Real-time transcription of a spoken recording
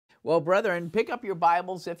Well, brethren, pick up your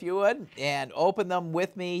Bibles, if you would, and open them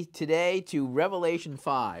with me today to Revelation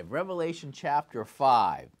 5, Revelation chapter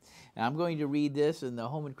 5. And I'm going to read this in the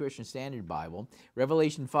Holman Christian Standard Bible.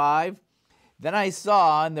 Revelation 5, Then I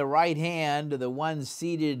saw in the right hand of the one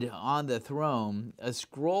seated on the throne a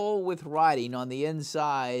scroll with writing on the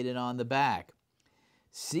inside and on the back,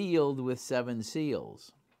 sealed with 7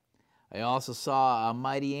 seals. I also saw a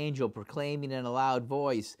mighty angel proclaiming in a loud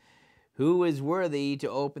voice, "Who is worthy to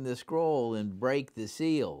open the scroll and break the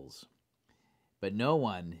seals?" But no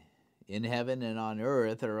one in heaven and on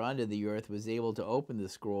earth or under the earth was able to open the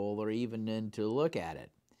scroll or even to look at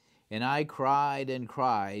it. And I cried and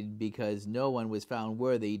cried because no one was found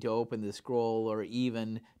worthy to open the scroll or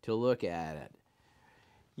even to look at it.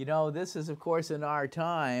 You know, this is, of course, in our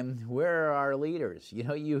time. Where are our leaders? You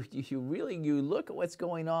know, you look at what's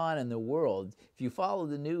going on in the world. If you follow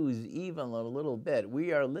the news even a little bit,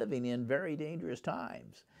 we are living in very dangerous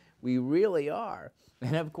times. We really are.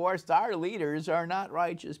 And, of course, our leaders are not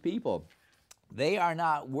righteous people. They are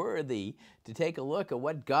not worthy to take a look at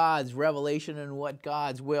what God's revelation and what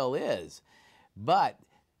God's will is. But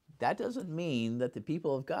that doesn't mean that the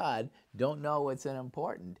people of God don't know what's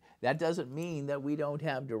important. That doesn't mean that we don't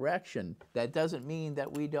have direction. That doesn't mean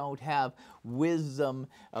that we don't have wisdom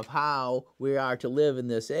of how we are to live in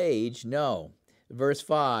this age. No. Verse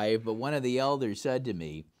 5, But one of the elders said to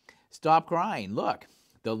me, "Stop crying. Look,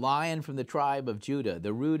 the Lion from the tribe of Judah,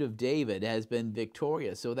 the Root of David, has been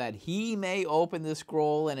victorious, so that he may open the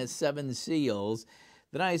scroll and its 7 seals."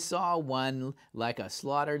 Then I saw one like a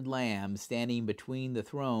slaughtered lamb standing between the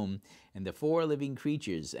throne and the 4 living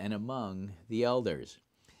creatures and among the elders.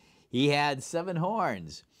 He had 7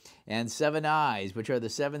 horns and 7 eyes, which are the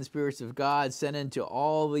 7 spirits of God sent into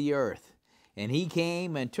all the earth. And he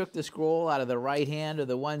came and took the scroll out of the right hand of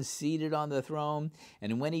the one seated on the throne.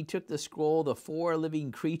 And when he took the scroll, the 4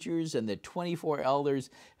 living creatures and the 24 elders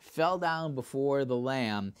fell down before the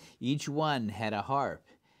Lamb. Each one had a harp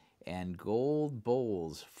and gold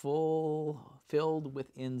bowls filled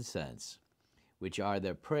with incense, which are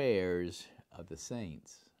the prayers of the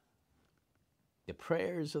saints. The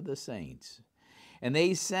prayers of the saints. And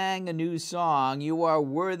they sang a new song, "You are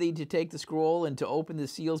worthy to take the scroll and to open the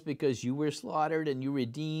seals, because you were slaughtered and you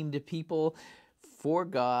redeemed people for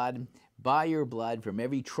God by your blood from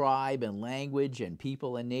every tribe and language and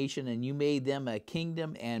people and nation, and you made them a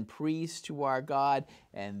kingdom and priests to our God,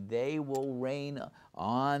 and they will reign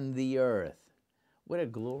on the earth." What a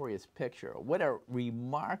glorious picture. What a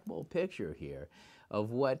remarkable picture here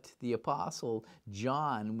of what the Apostle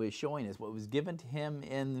John was showing us, what was given to him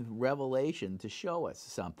in Revelation to show us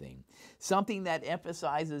something. Something that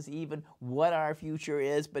emphasizes even what our future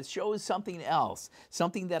is, but shows something else.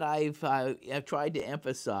 Something that I've tried to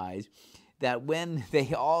emphasize, that when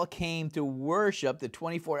they all came to worship, the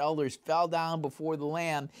 24 elders fell down before the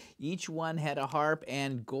Lamb. Each one had a harp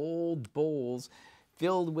and gold bowls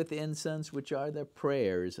filled with incense, which are the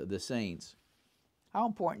prayers of the saints. How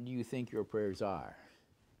important do you think your prayers are?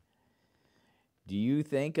 Do you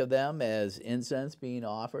think of them as incense being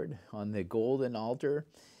offered on the golden altar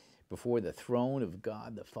before the throne of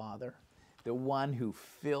God the Father? The one who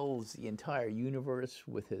fills the entire universe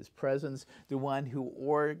with his presence, the one who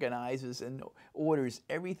organizes and orders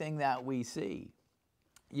everything that we see.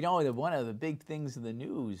 You know, one of the big things in the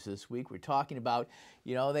news this week, we're talking about,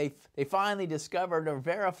 you know, they finally discovered or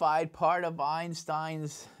verified part of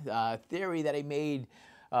Einstein's theory that he made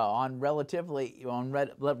on relativity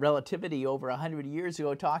over 100 years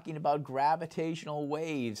ago, talking about gravitational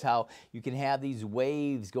waves, how you can have these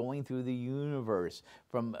waves going through the universe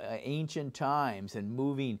from ancient times and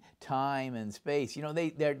moving time and space. You know,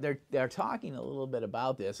 they're talking a little bit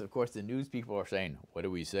about this. Of course, the news people are saying, "What do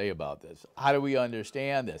we say about this? How do we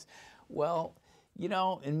understand this?" Well, you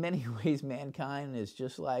know, in many ways, mankind is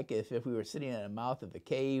just like if we were sitting in the mouth of a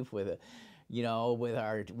cave with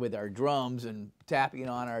our drums and tapping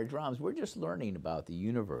on our drums. We're just learning about the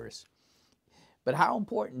universe. But how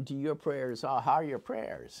important do your prayers are? How are your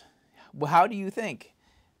prayers? Well, how do you think?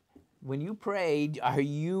 When you pray, are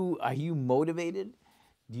you motivated?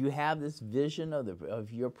 Do you have this vision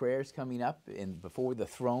of your prayers coming up before the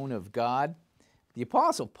throne of God? The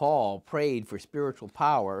Apostle Paul prayed for spiritual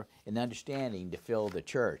power and understanding to fill the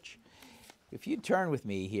church. If you turn with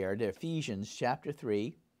me here to Ephesians chapter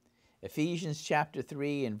 3, Ephesians chapter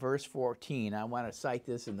 3 and verse 14. I want to cite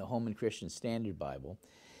this in the Holman Christian Standard Bible.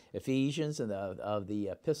 Ephesians of the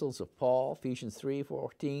epistles of Paul, Ephesians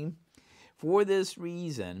 3:14. "For this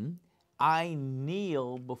reason I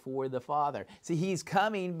kneel before the Father. See, he's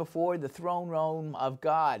coming before the throne room of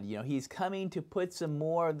God. You know, he's coming to put some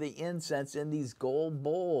more of the incense in these gold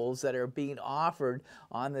bowls that are being offered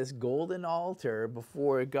on this golden altar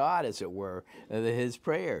before God, as it were, his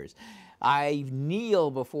prayers. I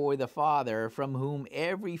kneel before the Father, from whom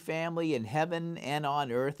every family in heaven and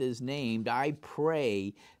on earth is named. I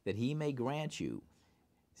pray that he may grant you.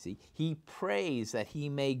 See, he prays that he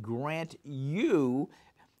may grant you,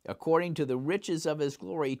 according to the riches of his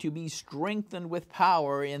glory, to be strengthened with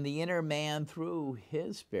power in the inner man through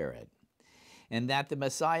his Spirit, and that the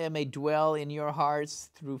Messiah may dwell in your hearts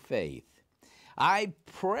through faith. I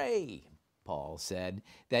pray, Paul said,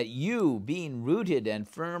 that you, being rooted and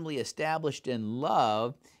firmly established in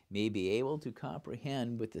love, may be able to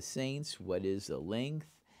comprehend with the saints what is the length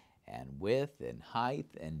and width and height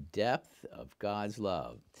and depth of God's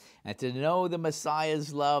love, and to know the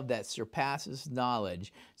Messiah's love that surpasses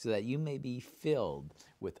knowledge, so that you may be filled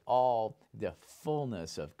with all the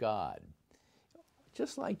fullness of God.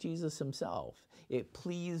 Just like Jesus himself, it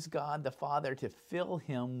pleased God the Father to fill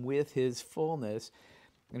him with his fullness,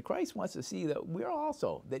 and Christ wants to see that we're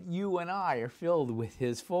also, that you and I are filled with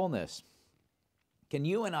his fullness. Can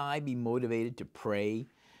you and I be motivated to pray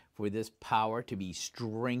for this power to be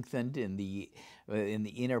strengthened in the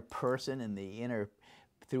inner person,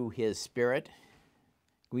 through his Spirit?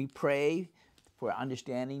 We pray for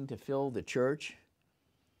understanding to fill the church.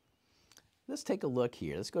 Let's take a look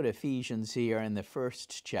here. Let's go to Ephesians here in the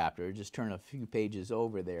first chapter. Just turn a few pages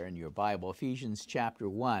over there in your Bible. Ephesians chapter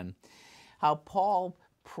 1. How Paul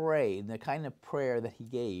prayed, the kind of prayer that he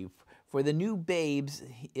gave for the new babes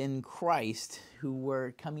in Christ who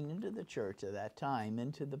were coming into the church at that time,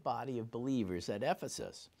 into the body of believers at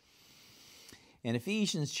Ephesus. In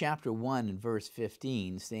Ephesians chapter 1 and verse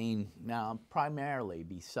 15, saying, now I'll primarily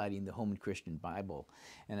be citing the Home Christian Bible,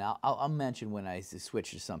 and I'll mention when I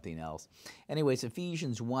switch to something else. Anyways,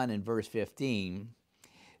 Ephesians 1 and verse 15,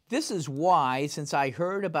 this is why, since I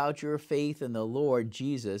heard about your faith in the Lord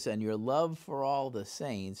Jesus and your love for all the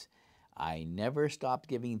saints, I never stopped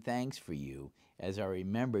giving thanks for you as I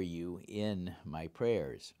remember you in my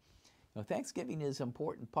prayers. Now, thanksgiving is an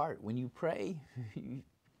important part. When you pray, you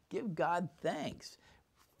give God thanks.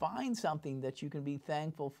 Find something that you can be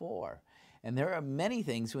thankful for. And there are many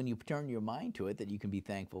things when you turn your mind to it that you can be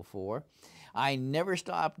thankful for. I never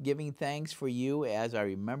stopped giving thanks for you as I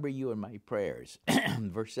remember you in my prayers.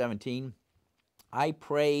 Verse 17, I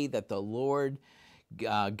pray that the Lord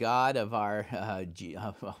God of our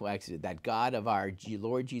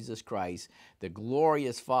Lord Jesus Christ, the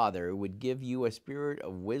glorious Father, would give you a spirit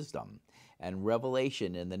of wisdom and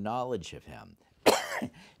revelation in the knowledge of him.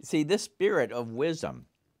 See, this spirit of wisdom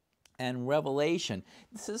and revelation,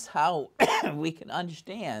 this is how we can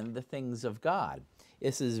understand the things of God.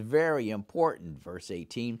 This is very important. Verse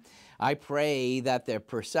 18, I pray that the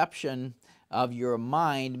perception of your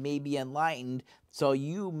mind may be enlightened, so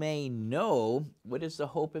you may know what is the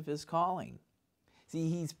hope of his calling. See,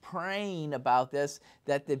 he's praying about this,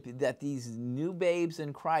 that these new babes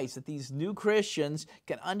in Christ, that these new Christians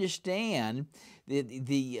can understand,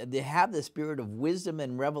 they have the spirit of wisdom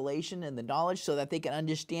and revelation and the knowledge, so that they can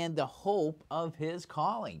understand the hope of his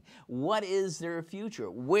calling. What is their future?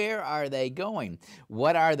 Where are they going?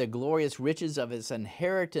 What are the glorious riches of his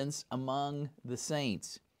inheritance among the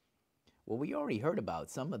saints? Well, we already heard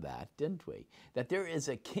about some of that, didn't we? That there is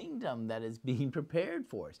a kingdom that is being prepared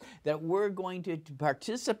for us, that we're going to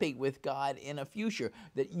participate with God in a future,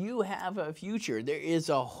 that you have a future. There is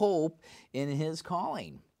a hope in his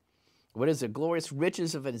calling. What is the glorious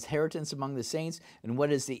riches of his inheritance among the saints, and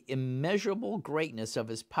what is the immeasurable greatness of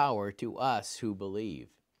his power to us who believe?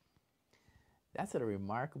 That's a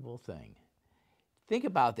remarkable thing. Think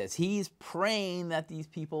about this. He's praying that these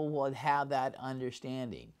people will have that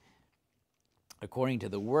understanding, according to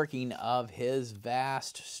the working of his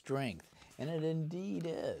vast strength. And it indeed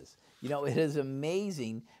is. You know, it is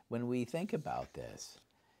amazing when we think about this.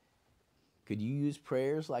 Could you use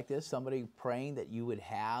prayers like this? Somebody praying that you would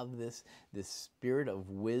have this spirit of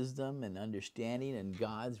wisdom and understanding and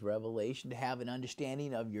God's revelation, to have an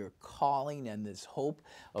understanding of your calling and this hope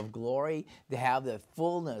of glory, to have the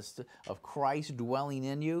fullness of Christ dwelling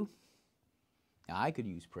in you? Now, I could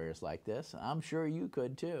use prayers like this. I'm sure you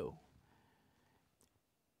could too.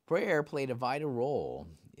 Prayer played a vital role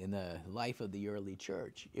in the life of the early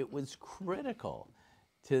church. It was critical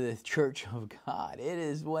to the church of God. It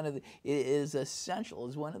is essential.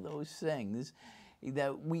 It's one of those things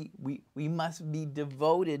that we must be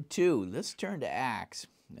devoted to. Let's turn to Acts,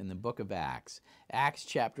 in the book of Acts. Acts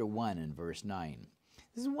chapter 1 and verse 9.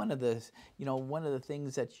 This is one of the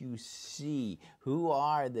things that you see. Who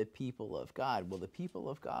are the people of God? Well, the people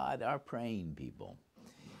of God are praying people.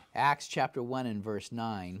 Acts chapter 1 and verse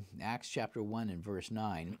 9. Acts chapter 1 and verse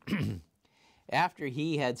 9. After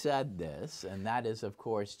he had said this, and that is, of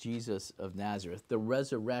course, Jesus of Nazareth, the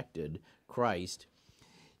resurrected Christ,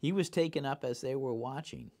 he was taken up as they were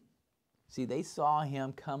watching. See, they saw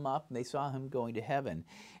him come up, and they saw him going to heaven.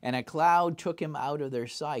 And a cloud took him out of their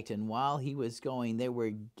sight, and while he was going, they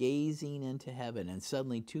were gazing into heaven, and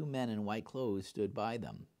suddenly 2 men in white clothes stood by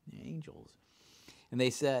them, the angels. And they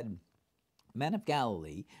said, Men of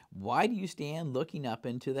Galilee, why do you stand looking up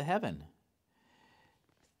into the heaven?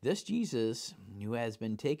 This Jesus, who has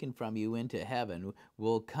been taken from you into heaven,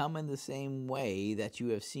 will come in the same way that you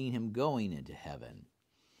have seen him going into heaven.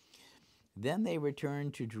 Then they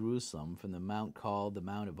returned to Jerusalem from the mount called the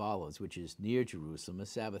Mount of Olives, which is near Jerusalem, a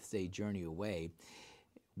Sabbath-day journey away.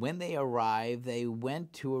 When they arrived, they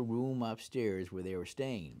went to a room upstairs where they were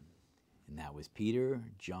staying. And that was Peter,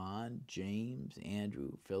 John, James,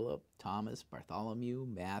 Andrew, Philip, Thomas, Bartholomew,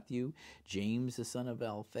 Matthew, James the son of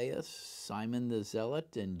Alphaeus, Simon the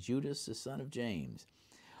Zealot, and Judas the son of James.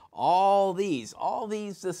 All these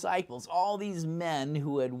disciples, all these men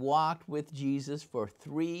who had walked with Jesus for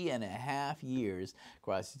 3.5 years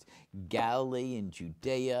across Galilee and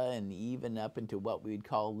Judea and even up into what we'd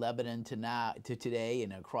call Lebanon to today,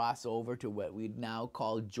 and across over to what we'd now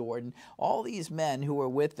call Jordan. All these men who were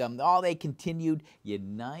with them, all they continued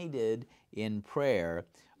united in prayer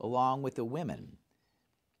along with the women,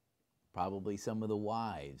 probably some of the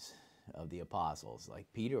wives of the apostles,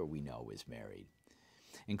 like Peter we know was married,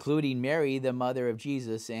 including Mary, the mother of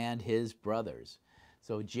Jesus, and his brothers.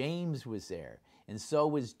 So James was there, and so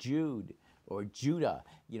was Judah,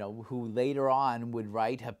 who later on would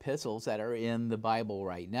write epistles that are in the Bible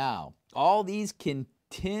right now. All these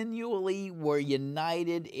continually were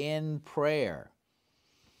united in prayer.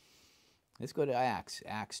 Let's go to Acts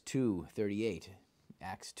 2:38.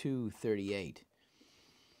 Acts 2:38.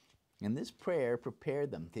 And this prayer prepared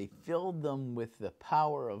them. They filled them with the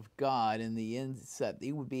power of God in the inset.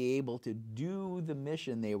 They would be able to do the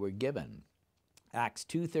mission they were given. Acts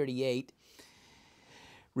 2:38.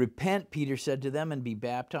 Repent, Peter said to them, and be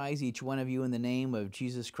baptized, each one of you, in the name of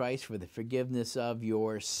Jesus Christ for the forgiveness of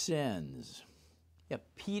your sins. Yeah,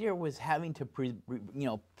 Peter was having to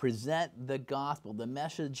present the gospel, the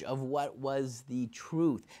message of what was the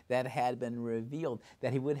truth that had been revealed,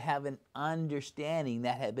 that he would have an understanding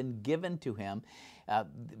that had been given to him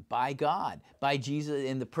by God, by Jesus,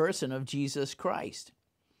 in the person of Jesus Christ.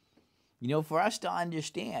 For us to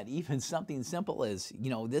understand even something simple as,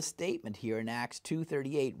 this statement here in Acts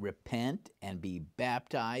 2:38, repent and be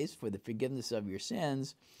baptized for the forgiveness of your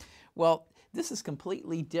sins, well, this is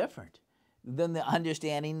completely different than the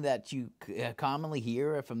understanding that you commonly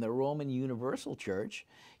hear from the Roman Universal Church,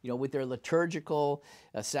 with their liturgical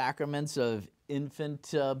sacraments of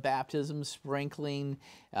infant baptism, sprinkling,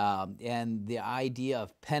 and the idea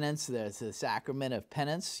of penance, the sacrament of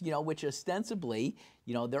penance, which ostensibly,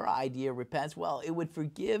 their idea of repentance, well, it would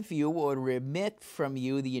forgive you or remit from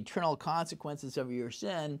you the eternal consequences of your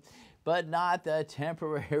sin, but not the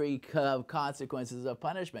temporary consequences of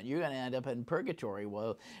punishment. You're going to end up in purgatory.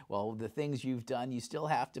 Well, the things you've done, you still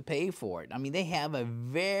have to pay for it. I mean, they have a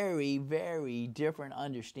very, very different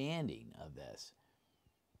understanding of this.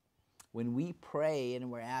 When we pray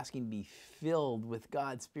and we're asking to be filled with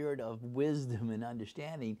God's spirit of wisdom and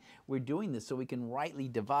understanding, we're doing this so we can rightly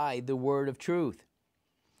divide the word of truth.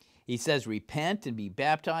 He says, repent and be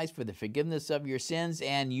baptized for the forgiveness of your sins,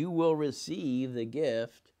 and you will receive the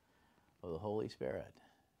gift of the Holy Spirit,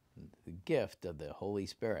 the gift of the Holy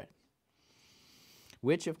Spirit,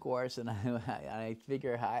 which, of course, and I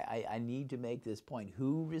figure I need to make this point,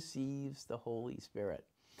 who receives the Holy Spirit?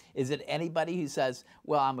 Is it anybody who says,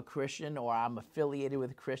 well, I'm a Christian, or I'm affiliated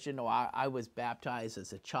with a Christian, or I was baptized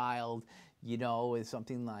as a child, is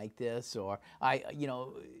something like this, or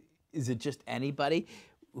is it just anybody?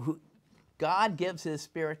 God gives his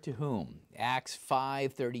Spirit to whom? Acts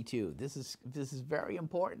 5:32. This is very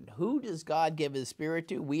important. Who does God give his Spirit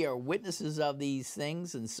to? We are witnesses of these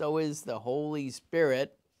things, and so is the Holy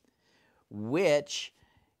Spirit, which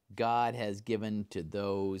God has given to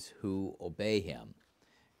those who obey him.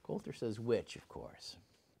 Coulter says which, of course.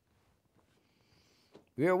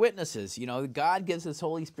 We are witnesses. God gives his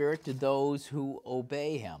Holy Spirit to those who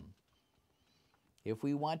obey him. If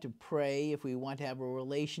we want to pray, if we want to have a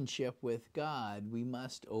relationship with God, we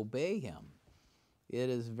must obey him. It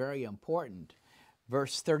is very important.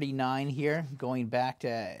 Verse 39 here, going back to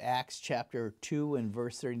Acts chapter 2 and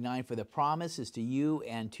verse 39, for the promise is to you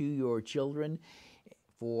and to your children,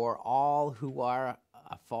 for all who are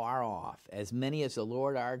afar off, as many as the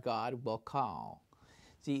Lord our God will call.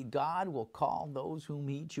 See, God will call those whom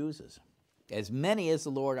he chooses. As many as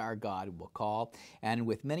the Lord our God will call. And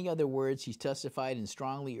with many other words he testified and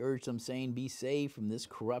strongly urged them, saying, be saved from this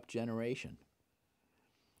corrupt generation.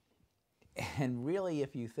 And really,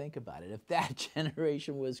 if you think about it, if that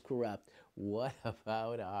generation was corrupt, what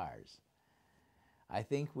about ours? I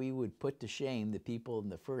think we would put to shame the people in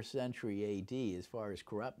the first century A.D. as far as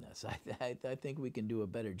corruptness. I think we can do a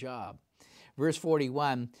better job. Verse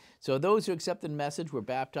 41, so those who accepted the message were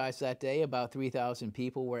baptized that day. About 3,000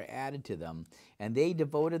 people were added to them. And they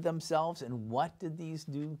devoted themselves. And what did these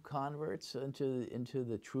new converts into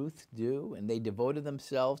the truth do? And they devoted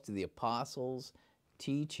themselves to the apostles'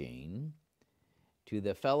 teaching, to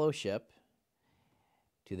the fellowship,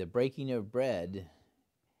 to the breaking of bread,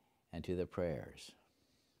 and to the prayers.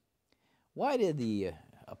 Why did the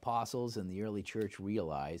apostles and the early church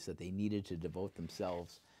realize that they needed to devote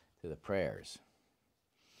themselves to the prayers?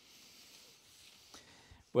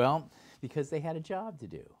 Well, because they had a job to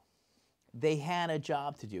do. They had a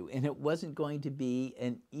job to do, and it wasn't going to be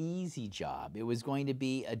an easy job. It was going to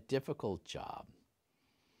be a difficult job.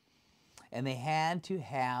 And they had to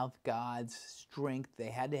have God's strength. They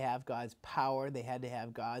had to have God's power. They had to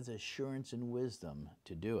have God's assurance and wisdom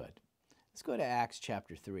to do it. Let's go to Acts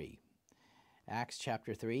chapter 3. Acts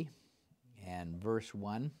chapter 3 and verse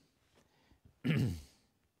 1.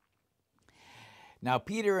 Now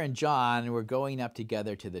Peter and John were going up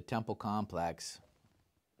together to the temple complex.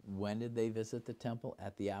 When did they visit the temple?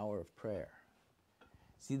 At the hour of prayer.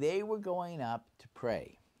 See, they were going up to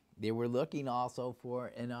pray. They were looking also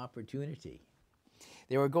for an opportunity.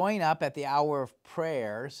 They were going up at the hour of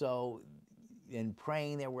prayer, so in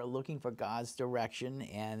praying they were looking for God's direction,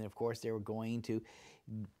 and of course they were going to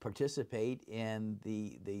participate in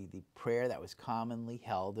the prayer that was commonly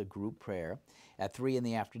held, a group prayer, at 3 in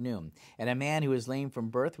the afternoon. And a man who was lame from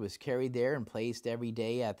birth was carried there and placed every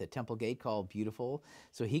day at the temple gate called Beautiful,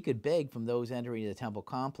 so he could beg from those entering the temple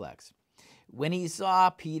complex. When he saw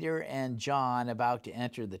Peter and John about to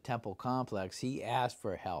enter the temple complex, he asked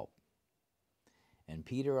for help. And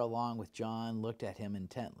Peter, along with John, looked at him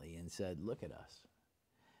intently and said, look at us.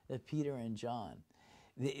 That Peter and John,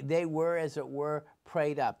 they were, as it were,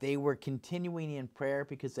 prayed up. They were continuing in prayer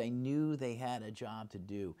because they knew they had a job to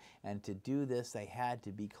do. And to do this, they had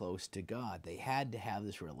to be close to God. They had to have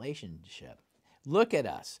this relationship. Look at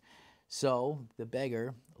us. So the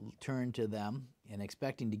beggar turned to them and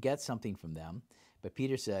expecting to get something from them. But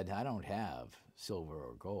Peter said, I don't have silver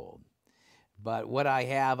or gold, but what I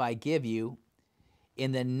have I give you.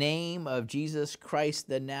 In the name of Jesus Christ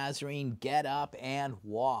the Nazarene, get up and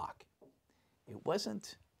walk. It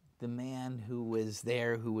wasn't the man who was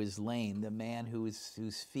there who was lame, the man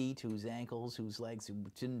whose feet, whose ankles, whose legs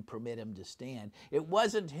didn't permit him to stand. It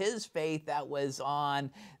wasn't his faith that was the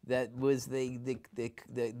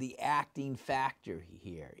acting factor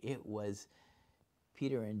here. It was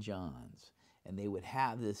Peter and John's, and they would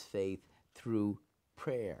have this faith through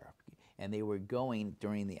prayer, and they were going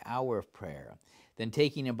during the hour of prayer. Then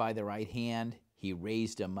taking him by the right hand, he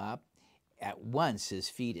raised him up. At once his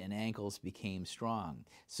feet and ankles became strong.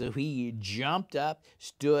 So he jumped up,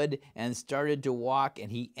 stood, and started to walk,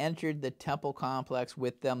 and he entered the temple complex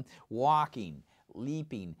with them, walking,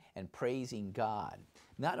 leaping, and praising God.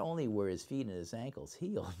 Not only were his feet and his ankles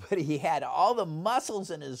healed, but he had all the muscles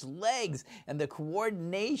in his legs and the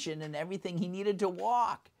coordination and everything he needed to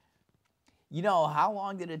walk. You know, how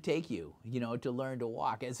long did it take you, to learn to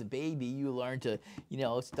walk? As a baby, you learn to,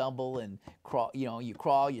 stumble and crawl. You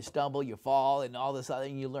crawl, you stumble, you fall, and all this other,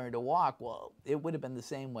 and you learn to walk. Well, it would have been the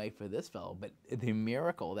same way for this fellow, but the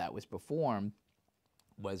miracle that was performed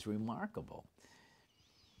was remarkable.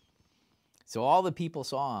 So all the people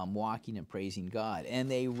saw him walking and praising God,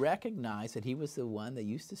 and they recognized that he was the one that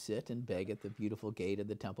used to sit and beg at the beautiful gate of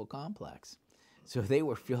the temple complex. So they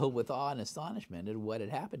were filled with awe and astonishment at what had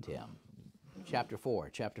happened to him. Chapter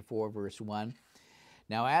 4, verse 1.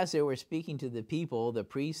 Now as they were speaking to the people, the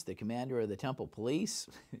priest, the commander of the temple police,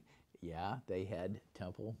 yeah, they had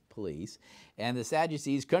temple police, and the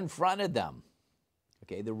Sadducees confronted them.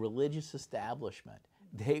 Okay, the religious establishment.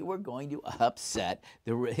 They were going to upset,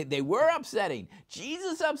 they were upsetting.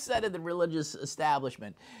 Jesus upsetted the religious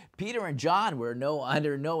establishment. Peter and John were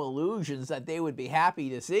under no illusions that they would be happy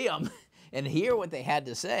to see them and hear what they had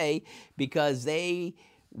to say, because they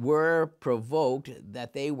were provoked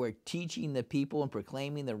that they were teaching the people and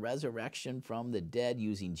proclaiming the resurrection from the dead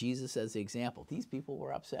using Jesus as the example. These people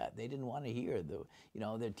were upset. They didn't want to hear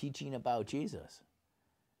their teaching about Jesus.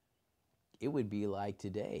 it would be like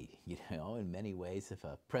today, in many ways, if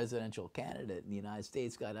a presidential candidate in the United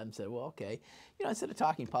States got up and said, well, okay, instead of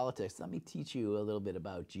talking politics, let me teach you a little bit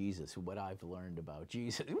about Jesus, what I've learned about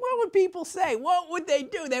Jesus. What would people say? What would they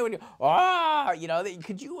do? They would go,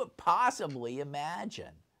 could you possibly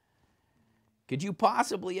imagine? Could you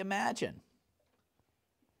possibly imagine?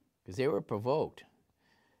 Because they were provoked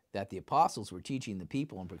that the apostles were teaching the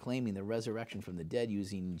people and proclaiming the resurrection from the dead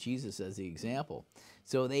using Jesus as the example.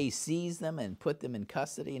 So they seized them and put them in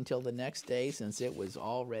custody until the next day, since it was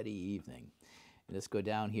already evening. And let's go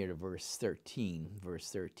down here to verse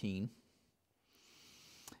 13.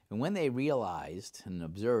 And when they realized and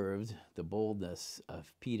observed the boldness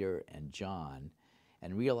of Peter and John,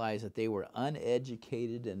 and realized that they were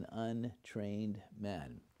uneducated and untrained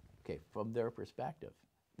men, okay, from their perspective,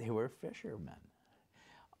 they were fishermen.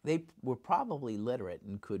 They were probably literate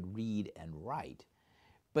and could read and write,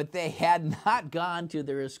 but they had not gone to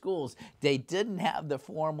their schools. They didn't have the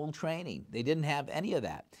formal training. They didn't have any of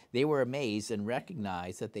that. They were amazed and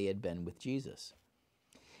recognized that they had been with Jesus.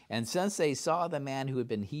 And since they saw the man who had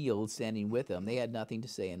been healed standing with them, they had nothing to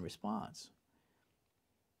say in response.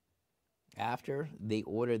 After they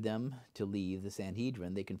ordered them to leave the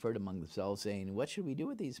Sanhedrin, they conferred among themselves, saying, what should we do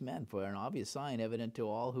with these men? For an obvious sign evident to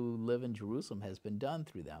all who live in Jerusalem has been done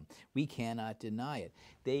through them. We cannot deny it.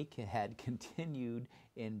 They had continued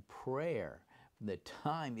in prayer from the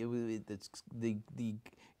time the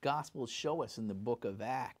Gospels show us in the book of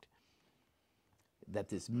Acts that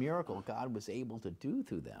this miracle God was able to do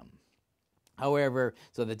through them. However,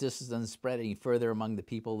 so that this doesn't spread any further among the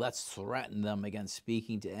people, let's threaten them against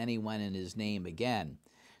speaking to anyone in his name again.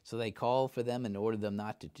 So they called for them and ordered them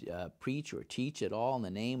not to preach or teach at all in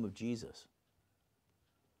the name of Jesus.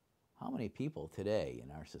 How many people today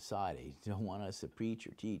in our society don't want us to preach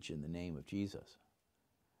or teach in the name of Jesus?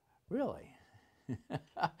 Really?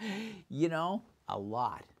 A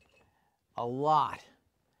lot. A lot.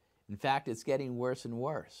 In fact, it's getting worse and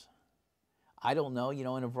worse. I don't know,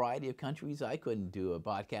 in a variety of countries, I couldn't do a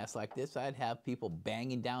podcast like this. I'd have people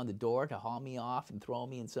banging down the door to haul me off and throw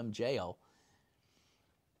me in some jail.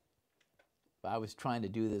 If I was trying to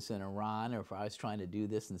do this in Iran, or if I was trying to do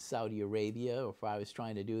this in Saudi Arabia, or if I was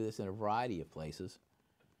trying to do this in a variety of places.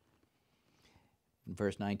 In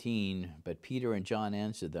verse 19, but Peter and John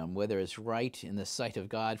answered them, whether it's right in the sight of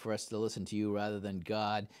God for us to listen to you rather than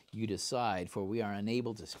God, you decide, for we are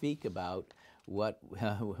unable to speak about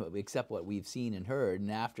except what we've seen and heard. And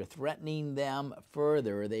after threatening them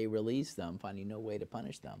further, they released them, finding no way to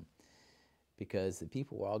punish them, because the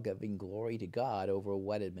people were all giving glory to God over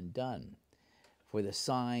what had been done. For the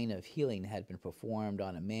sign of healing had been performed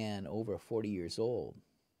on a man over 40 years old.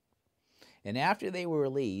 And after they were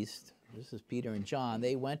released, this is Peter and John,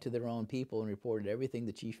 they went to their own people and reported everything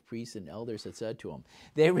the chief priests and elders had said to them.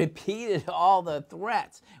 They repeated all the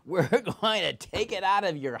threats. We're going to take it out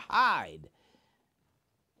of your hide.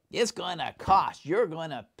 It's going to cost. You're going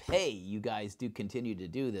to pay. You guys do continue to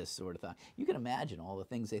do this sort of thing. You can imagine all the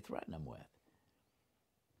things they threaten them with.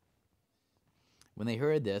 When they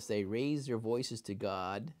heard this, they raised their voices to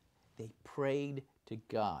God. They prayed to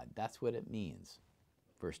God. That's what it means.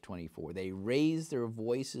 Verse 24, they raised their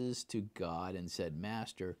voices to God and said,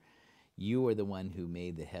 Master, you are the one who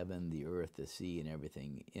made the heaven, the earth, the sea, and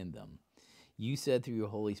everything in them. You said through your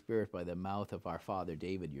Holy Spirit by the mouth of our father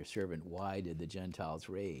David, your servant, why did the Gentiles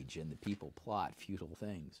rage and the people plot futile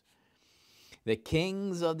things? The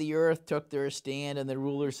kings of the earth took their stand, and the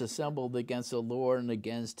rulers assembled against the Lord and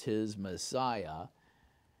against his Messiah.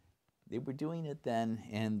 They were doing it then,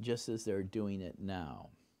 and just as they're doing it now.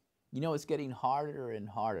 It's getting harder and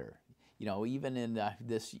harder. Even in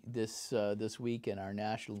this week in our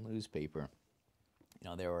national newspaper,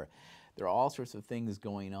 there are all sorts of things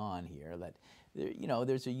going on here that,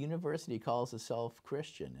 there's a university calls itself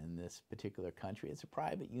Christian in this particular country. It's a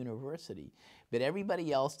private university. But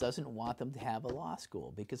everybody else doesn't want them to have a law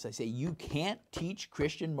school because they say you can't teach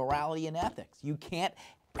Christian morality and ethics. You can't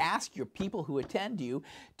ask your people who attend you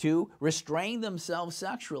to restrain themselves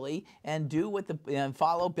sexually and and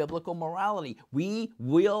follow biblical morality. We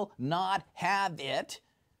will not have it,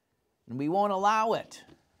 and we won't allow it.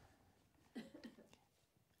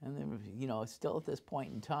 And then, still at this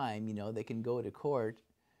point in time, they can go to court,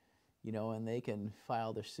 and they can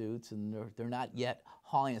file their suits, and they're not yet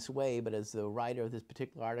hauling us away. But as the writer of this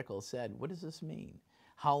particular article said, what does this mean?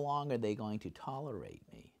 How long are they going to tolerate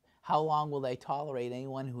me? How long will they tolerate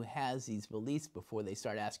anyone who has these beliefs before they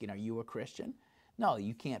start asking, are you a Christian? No,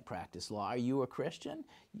 you can't practice law. Are you a Christian?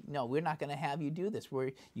 No, we're not going to have you do this.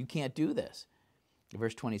 You can't do this.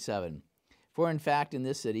 Verse 27. For in fact, in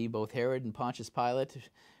this city, both Herod and Pontius Pilate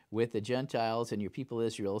with the Gentiles and your people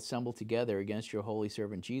Israel assembled together against your holy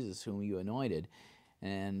servant Jesus, whom you anointed,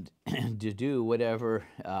 and to do whatever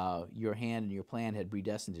your hand and your plan had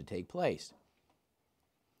predestined to take place.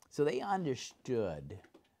 So they understood,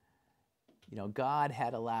 God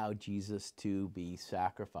had allowed Jesus to be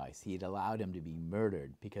sacrificed. He had allowed him to be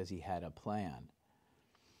murdered because he had a plan.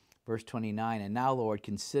 Verse 29, and now, Lord,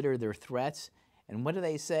 consider their threats. And what do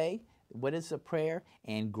they say? What is the prayer?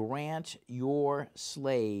 And grant your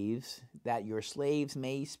slaves, that your slaves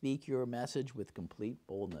may speak your message with complete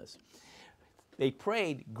boldness. They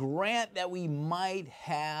prayed, grant that we might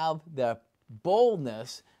have the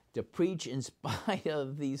boldness to preach in spite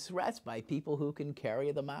of these threats by people who can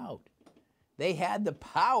carry them out. They had the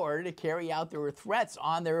power to carry out their threats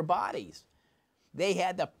on their bodies. They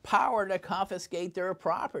had the power to confiscate their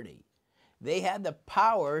property. They had the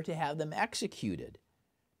power to have them executed.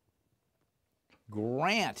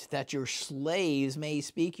 Grant that your slaves may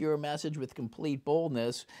speak your message with complete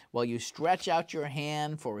boldness while you stretch out your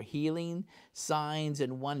hand for healing, signs,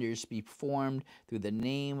 and wonders to be performed through the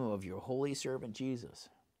name of your holy servant Jesus.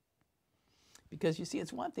 Because you see,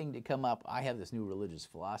 it's one thing to come up, I have this new religious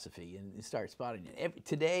philosophy, and start spotting it.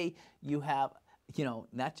 Today you have,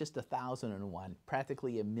 not just 1,001,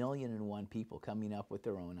 practically 1,000,001 people coming up with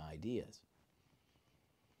their own ideas.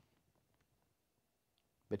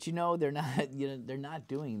 But they're not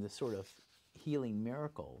doing the sort of healing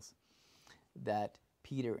miracles that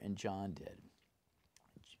Peter and John did.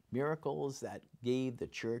 Miracles that gave the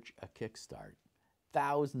church a kickstart.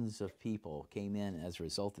 Thousands of people came in as a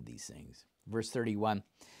result of these things. Verse 31,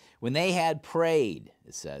 when they had prayed,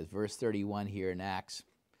 it says, verse 31 here in Acts,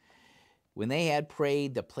 when they had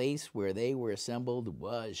prayed, the place where they were assembled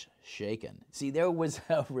was shaken. See, there was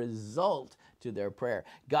a result to their prayer.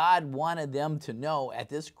 God wanted them to know at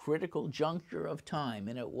this critical juncture of time,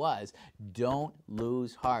 and it was, don't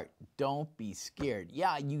lose heart. Don't be scared.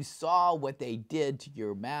 Yeah, you saw what they did to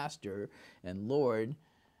your master and Lord,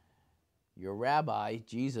 your rabbi,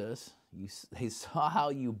 Jesus. They saw how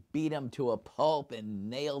you beat him to a pulp and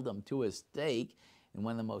nailed him to a stake in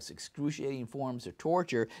one of the most excruciating forms of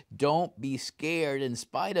torture. Don't be scared in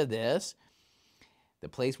spite of this. The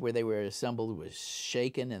place where they were assembled was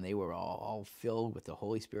shaken, and they were all filled with the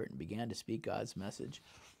Holy Spirit and began to speak God's message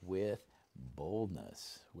with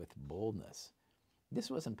boldness. This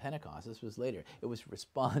wasn't Pentecost. This was later. It was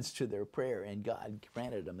response to their prayer, and God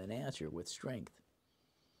granted them an answer with strength.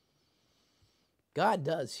 God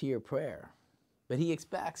does hear prayer, but he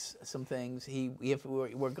expects some things. If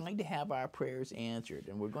we're going to have our prayers answered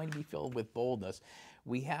and we're going to be filled with boldness,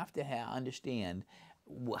 we have to understand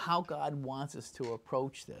how God wants us to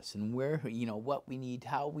approach this and what we need,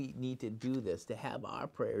 how we need to do this to have our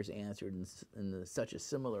prayers answered in such a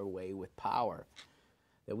similar way with power,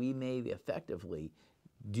 that we may effectively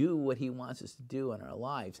do what he wants us to do in our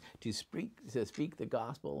lives, to speak the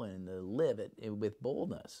gospel and to live it with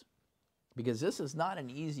boldness. Because this is not an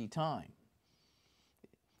easy time.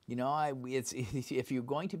 If you're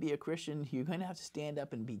going to be a Christian, you're going to have to stand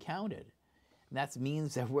up and be counted. And that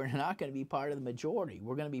means that we're not going to be part of the majority.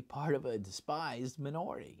 We're going to be part of a despised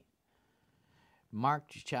minority. Mark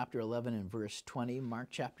chapter 11 and verse 20. Mark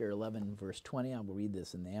chapter 11 verse 20. I will read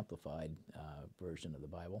this in the Amplified version of the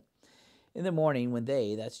Bible. In the morning when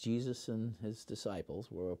that's Jesus and his disciples,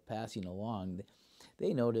 were passing along,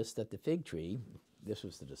 they noticed that the fig tree, this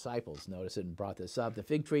was the disciples noticed it and brought this up, the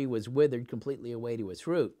fig tree was withered completely away to its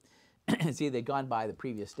fruit. See, they'd gone by the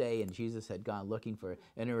previous day, and Jesus had gone looking for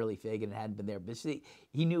an early fig, and it hadn't been there. But see,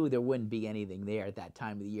 he knew there wouldn't be anything there at that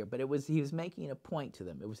time of the year. But he was making a point to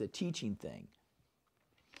them. It was a teaching thing.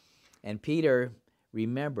 And Peter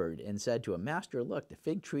remembered and said to him, Master, look, the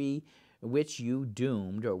fig tree which you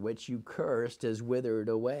doomed, or which you cursed, has withered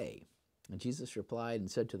away. And Jesus replied and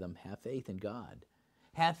said to them, have faith in God.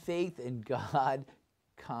 Have faith in God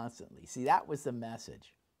constantly. See, that was the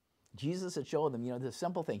message. Jesus had showed them, the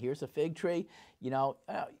simple thing. Here's a fig tree.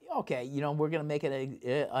 Okay, we're going to make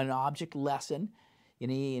it an object lesson. And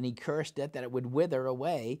he cursed it that it would wither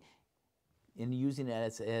away, in using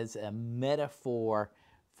it as a metaphor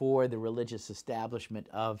for the religious establishment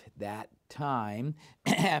of that time.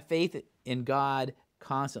 Have faith in God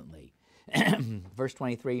constantly. Verse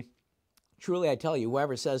 23. Truly I tell you,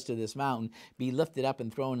 whoever says to this mountain, be lifted up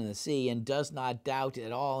and thrown in the sea, and does not doubt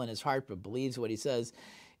at all in his heart, but believes what he says,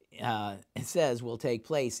 will take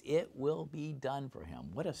place, it will be done for him.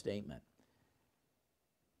 What a statement.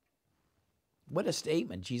 What a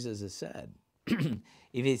statement Jesus has said.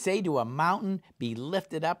 If you say to a mountain, be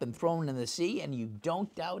lifted up and thrown in the sea, and you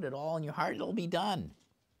don't doubt at all in your heart, it'll be done.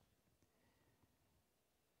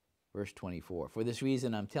 Verse 24, for this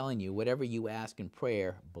reason I'm telling you, whatever you ask in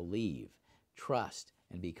prayer, believe, trust,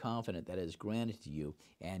 and be confident that it is granted to you,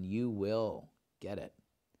 and you will get it.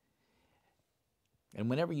 And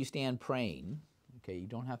whenever you stand praying, okay, you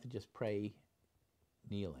don't have to just pray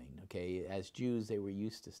kneeling, okay? As Jews, they were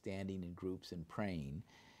used to standing in groups and praying.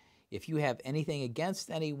 If you have anything against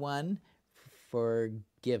anyone,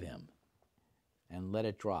 forgive him and let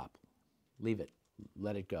it drop. Leave it.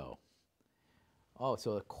 Let it go. Oh,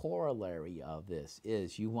 so the corollary of this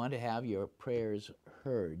is you want to have your prayers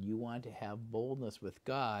heard. You want to have boldness with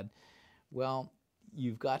God. Well,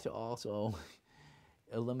 you've got to also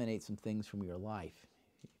eliminate some things from your life.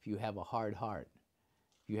 If you have a hard heart,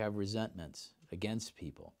 if you have resentments against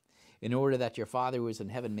people, in order that your Father who is in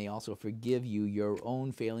heaven may also forgive you your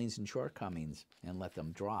own failings and shortcomings and let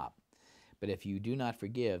them drop. But if you do not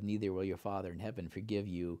forgive, neither will your Father in heaven forgive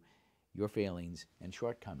you your failings and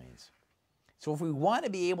shortcomings. So if we want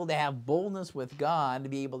to be able to have boldness with God, to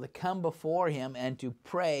be able to come before him and to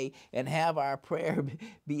pray and have our prayer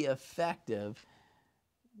be effective,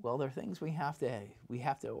 well, there are things we have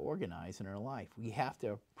to organize in our life. We have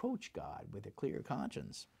to approach God with a clear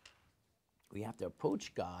conscience. We have to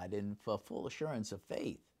approach God in full assurance of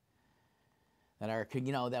faith.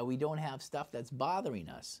 That we don't have stuff that's bothering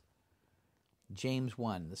us. James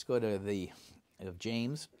 1. Let's go to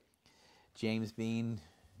James. James being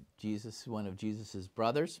Jesus, one of Jesus'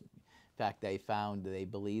 brothers. In fact, they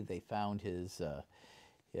believe they found his,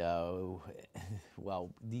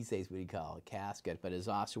 well, these days we call it a casket, but his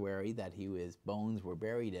ossuary that his bones were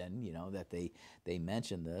buried in, that they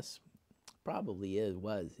mentioned this. Probably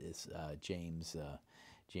was James'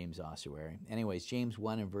 ossuary. Anyways, James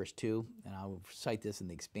 1 and verse 2, and I'll cite this in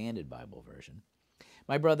the Expanded Bible version.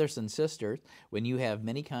 My brothers and sisters, when you have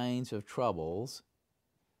many kinds of troubles,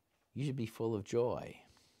 you should be full of joy,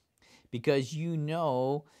 because you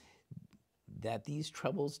know that these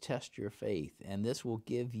troubles test your faith, and this will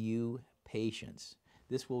give you patience.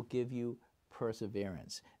 This will give you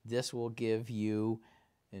perseverance. This will give you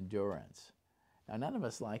endurance. Now, none of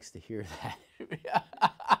us likes to hear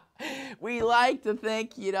that. We like to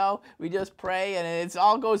think, we just pray and it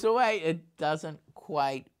all goes away. It doesn't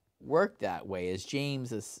quite work that way. As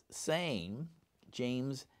James is saying,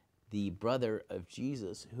 James, the brother of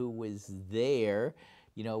Jesus, who was there,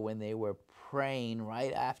 when they were praying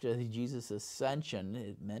right after Jesus' ascension,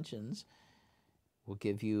 it mentions, will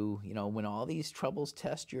give you, when all these troubles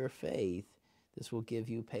test your faith, this will give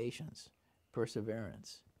you patience,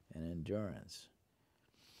 perseverance, and endurance.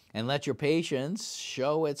 And let your patience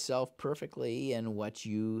show itself perfectly in what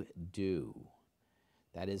you do.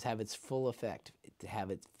 That is, have its full effect, to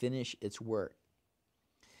have it finish its work.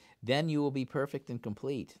 Then you will be perfect and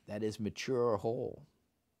complete, that is, mature or whole,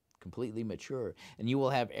 completely mature, and you will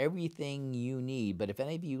have everything you need. But if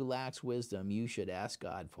any of you lacks wisdom, you should ask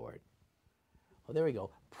God for it. Well, there we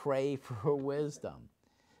go. Pray for wisdom.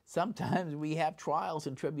 Sometimes we have trials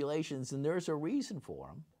and tribulations, and there's a reason for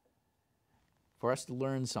them, for us to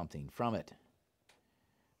learn something from it.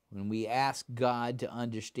 When we ask God to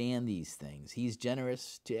understand these things, he's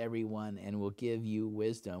generous to everyone and will give you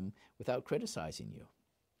wisdom without criticizing you.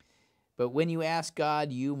 But when you ask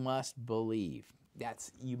God, you must believe.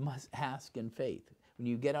 You must ask in faith. When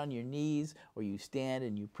you get on your knees or you stand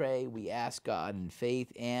and you pray, we ask God in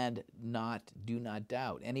faith and do not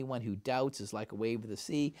doubt. Anyone who doubts is like a wave of the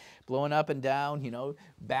sea, blowing up and down,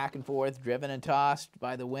 back and forth, driven and tossed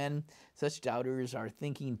by the wind. Such doubters are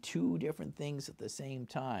thinking two different things at the same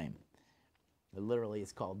time. Literally,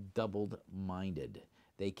 it's called double-minded.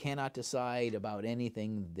 They cannot decide about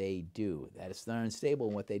anything they do. That is, they're unstable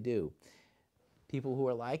in what they do. People who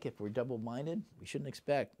are if we're double-minded, we shouldn't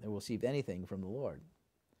expect that we'll receive anything from the Lord.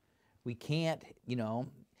 We can't,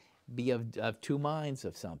 be of two minds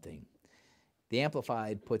of something. The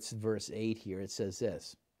Amplified puts verse 8 here. It says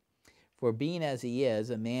this, for being as he is,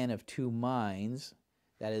 a man of two minds,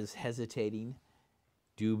 that is, hesitating,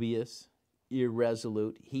 dubious,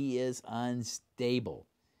 irresolute, he is unstable.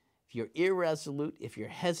 If you're irresolute, if you're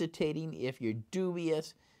hesitating, if you're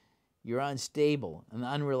dubious, you're unstable and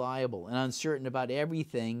unreliable and uncertain about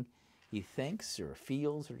everything he thinks or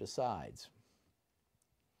feels or decides.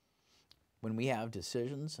 When we have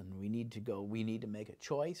decisions and we need to make a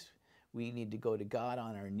choice, we need to go to God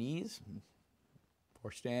on our knees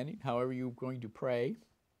or standing, however you're going to pray,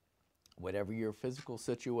 whatever your physical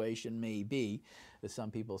situation may be. As some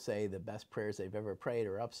people say, the best prayers they've ever prayed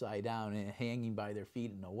are upside down and hanging by their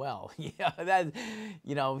feet in a well.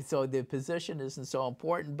 So the position isn't so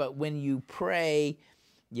important, but when you pray,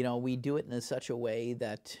 we do it in such a way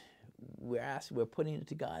that we're putting it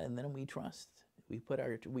to God, and then we trust. We put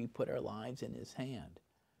our lives in his hand.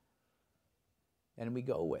 and we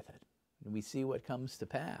go with it, and we see what comes to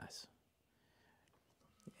pass.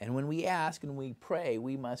 And when we ask and we pray,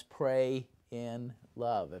 we must pray in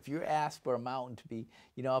love. If you're asked for a mountain to be,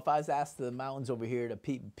 if I was asked the mountains over here to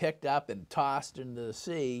be picked up and tossed into the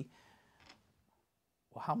sea,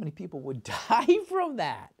 well, how many people would die from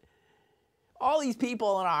that? All these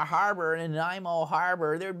people in our harbor, in Nanaimo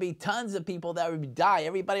Harbor, there'd be tons of people that would die.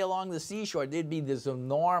 Everybody along the seashore, there'd be this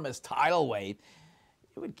enormous tidal wave.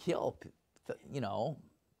 It would kill,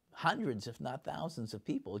 hundreds, if not thousands of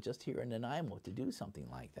people just here in Nanaimo to do something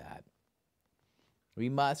like that. We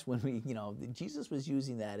must, Jesus was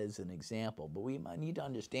using that as an example, but we need to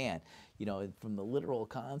understand, from the literal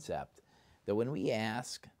concept, that when we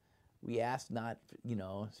ask not,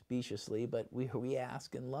 speciously, but we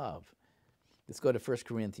ask in love. Let's go to 1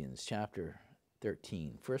 Corinthians chapter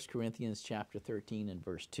 13. 1 Corinthians chapter 13 and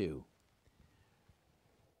verse 2.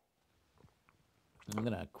 I'm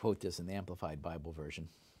going to quote this in the Amplified Bible version.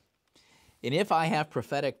 And if I have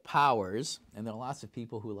prophetic powers, and there are lots of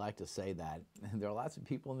people who like to say that, and there are lots of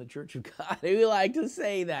people in the Church of God who like to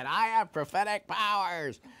say that, I have prophetic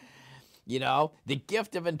powers. The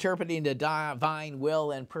gift of interpreting the divine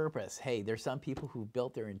will and purpose. Hey, there's some people who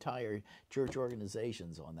built their entire church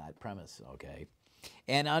organizations on that premise, okay?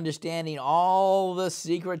 And understanding all the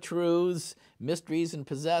secret truths, mysteries, and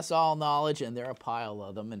possess all knowledge, and there are a pile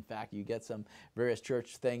of them. In fact, you get some various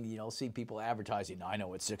church thing, see people advertising, I know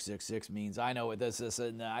what 666 means, I know what this is,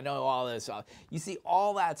 and I know all this. You see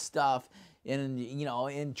all that stuff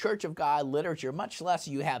in Church of God literature, much less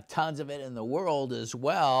you have tons of it in the world as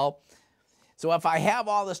well. So if I have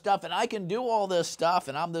all this stuff and I can do all this stuff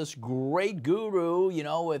and I'm this great guru,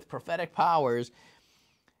 with prophetic powers,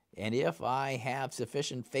 and if I have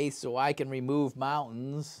sufficient faith so I can remove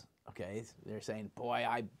mountains, okay, they're saying, boy,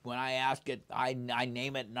 when I ask it, I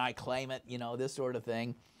name it and I claim it, this sort of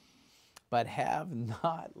thing, but have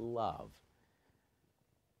not love.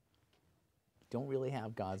 Don't really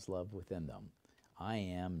have God's love within them. I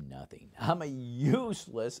am nothing. I'm a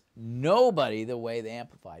useless nobody, the way the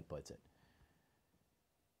Amplified puts it.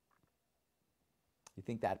 You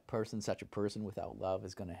think that person, such a person without love,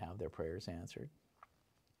 is going to have their prayers answered?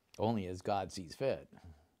 Only as God sees fit.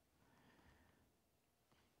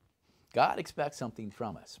 God expects something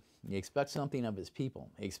from us. He expects something of his people.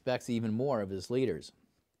 He expects even more of his leaders.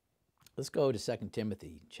 Let's go to 2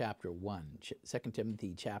 Timothy chapter 1. 2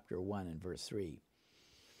 Timothy chapter 1 and verse 3.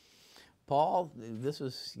 Paul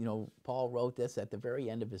wrote this at the very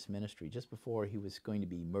end of his ministry, just before he was going to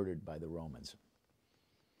be murdered by the Romans,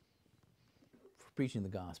 preaching the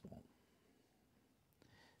gospel.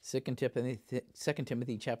 2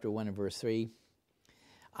 Timothy chapter 1 and verse 3.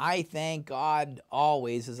 I thank God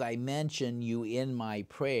always as I mention you in my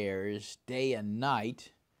prayers day and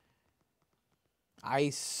night. I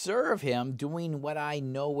serve him doing what I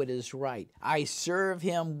know it is right. I serve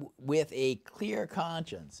him with a clear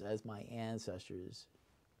conscience as my ancestors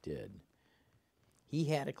did. He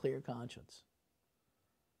had a clear conscience.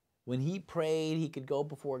 When he prayed, he could go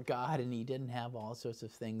before God and he didn't have all sorts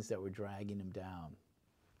of things that were dragging him down,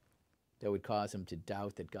 that would cause him to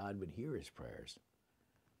doubt that God would hear his prayers.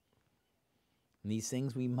 And these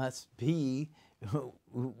things we must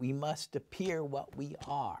appear what we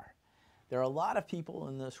are. There are a lot of people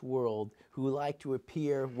in this world who like to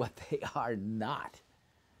appear what they are not.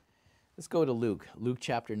 Let's go to Luke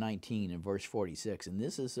chapter 19 and verse 46. And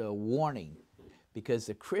this is a warning, because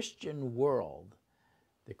the Christian world,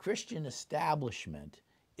 the Christian establishment,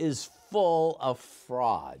 is full of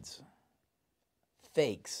frauds,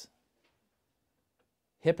 fakes,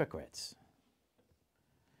 hypocrites.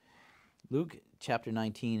 Luke chapter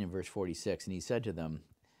 19 and verse 46, and he said to them,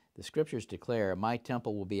 the scriptures declare, my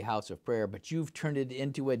temple will be a house of prayer, but you've turned it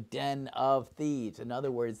into a den of thieves. In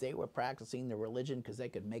other words, they were practicing their religion because they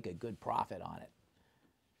could make a good profit on it.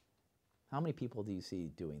 How many people do you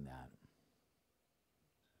see doing that?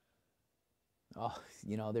 Oh,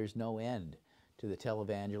 there's no end to the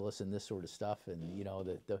televangelists and this sort of stuff, and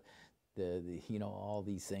the all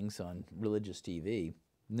these things on religious TV.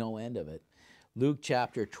 No end of it. Luke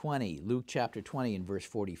chapter 20 and verse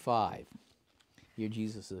 45. Here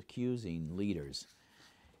Jesus is accusing leaders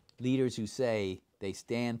who say they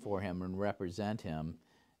stand for him and represent him.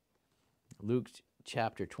 Luke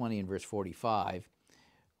chapter 20 and verse 45.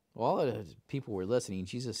 While all the people were listening,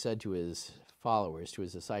 Jesus said to his followers, to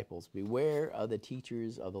his disciples, beware of the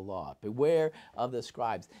teachers of the law, beware of the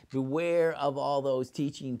scribes, beware of all those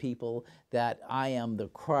teaching people that I am the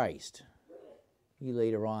Christ. He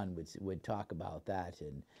later on would talk about that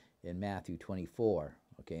in Matthew 24,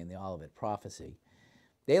 in the Olivet prophecy.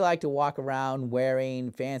 They like to walk around wearing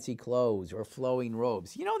fancy clothes or flowing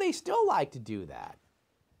robes. You know, they still like to do that.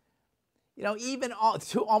 You know, even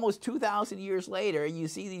almost 2,000 years later, you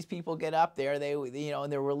see these people get up there. They, you know,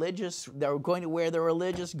 and they're going to wear their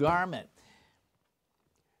religious garment.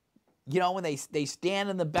 You know, when they stand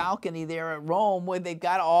in the balcony there at Rome, when they've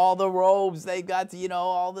got all the robes, they've got, you know,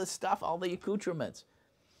 all this stuff, all the accoutrements.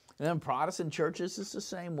 And then Protestant churches is the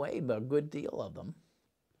same way, but a good deal of them.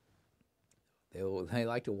 They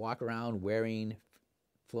like to walk around wearing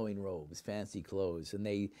flowing robes, fancy clothes, and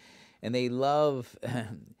they love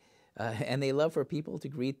and they love for people to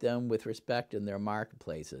greet them with respect in their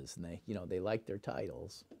marketplaces. And they like their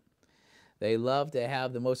titles. They love to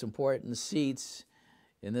have the most important seats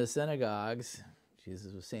in the synagogues.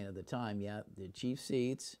 Jesus was saying at the time, the chief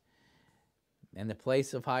seats, and the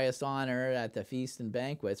place of highest honor at the feasts and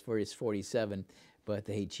banquets, verse 47, but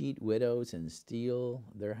they cheat widows and steal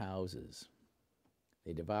their houses.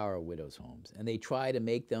 They devour widows' homes, and they try to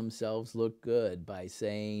make themselves look good by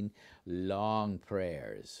saying long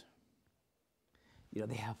prayers. You know,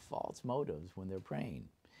 they have false motives when they're praying.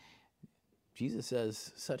 Jesus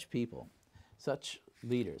says such people, such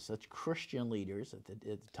leaders, such Christian leaders at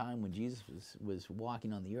the time when Jesus was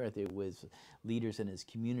walking on the earth, it was leaders in his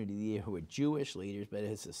community who were Jewish leaders, but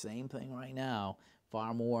it's the same thing right now,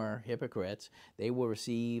 far more hypocrites. They will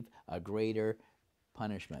receive a greater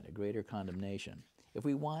punishment, a greater condemnation. If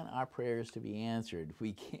we want our prayers to be answered,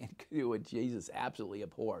 we can't do what Jesus absolutely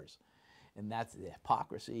abhors. And that's the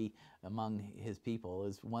hypocrisy among his people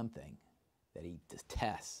is one thing that he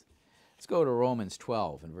detests. Let's go to Romans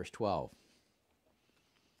 12 and verse 12.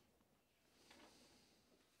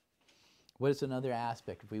 What is another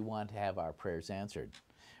aspect if we want to have our prayers answered?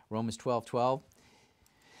 Romans 12:12.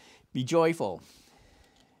 Be joyful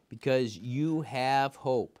because you have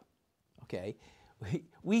hope. Okay?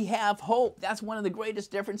 We have hope. That's one of the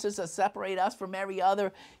greatest differences that separate us from every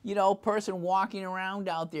other, person walking around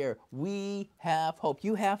out there. We have hope.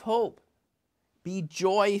 You have hope. Be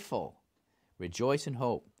joyful. Rejoice in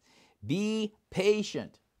hope. Be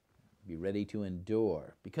patient. Be ready to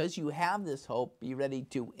endure. Because you have this hope, be ready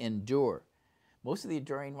to endure. Most of the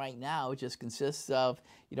enduring right now just consists of,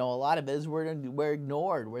 a lot of it is we're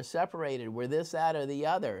ignored, we're separated, we're this, that, or the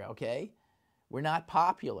other, okay? We're not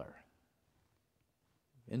popular.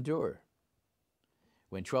 Endure.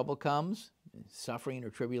 When trouble comes, suffering or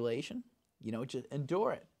tribulation, just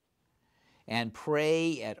endure it. And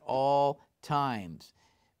pray at all times.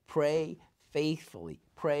 Pray faithfully.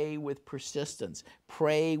 Pray with persistence.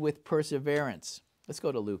 Pray with perseverance. Let's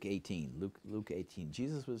go to Luke 18. Luke 18.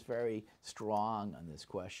 Jesus was very strong on this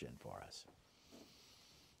question for us.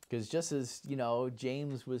 Because just as,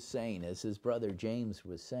 James was saying, as his brother James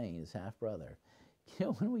was saying, his half-brother,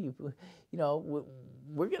 we're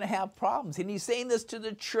going to have problems. And he's saying this to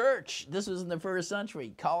the church. This was in the first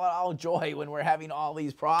century. Call it all joy when we're having all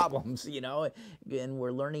these problems, and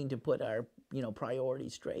we're learning to put our,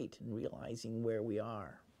 priorities straight and realizing where we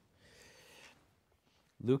are.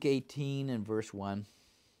 Luke 18 and verse 1.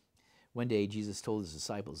 One day Jesus told his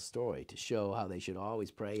disciples a story to show how they should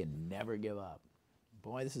always pray and never give up.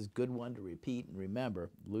 Boy, this is a good one to repeat and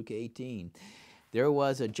remember. Luke 18. There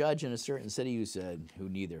was a judge in a certain city who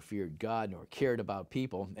neither feared God nor cared about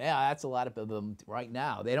people. Yeah, that's a lot of them right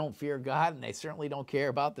now. They don't fear God and they certainly don't care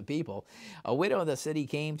about the people. A widow in the city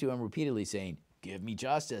came to him repeatedly saying, "Give me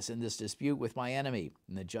justice in this dispute with my enemy."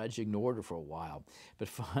 And the judge ignored her for a while. But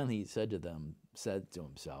finally he said to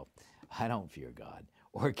himself, "I don't fear God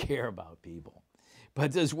or care about people.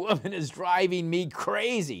 But this woman is driving me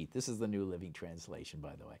crazy." This is the New Living Translation,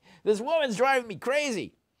 by the way. "This woman's driving me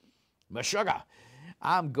crazy. Meshuggah,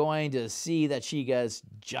 I'm going to see that she gets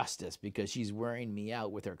justice because she's wearing me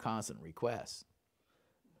out with her constant requests."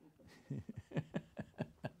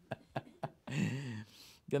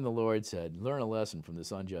 Then the Lord said, "Learn a lesson from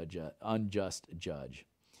this unjust judge.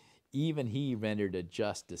 Even he rendered a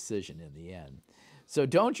just decision in the end. So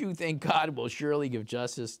don't you think God will surely give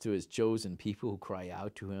justice to his chosen people who cry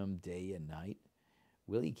out to him day and night?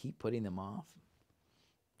 Will he keep putting them off?"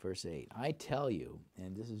 Verse 8, "I tell you,"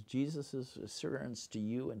 and this is Jesus' assurance to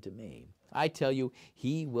you and to me, "I tell you,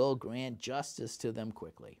 he will grant justice to them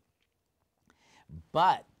quickly.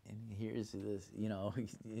 But," and here's this,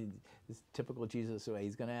 this typical Jesus way,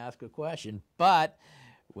 he's going to ask a question, "but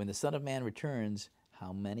when the Son of Man returns,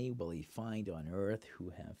 how many will he find on earth who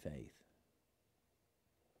have faith?"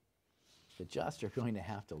 The just are going to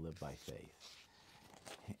have to live by faith.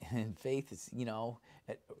 And faith is,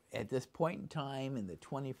 at this point in time in the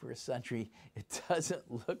 21st century, it doesn't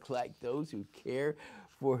look like those who care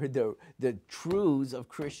for the truths of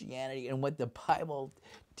Christianity and what the Bible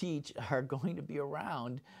teach are going to be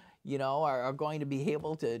around, are going to be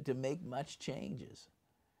able to make much changes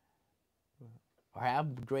or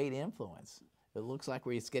have great influence. It looks like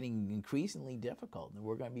it's getting increasingly difficult and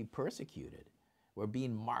we're going to be persecuted. We're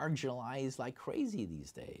being marginalized like crazy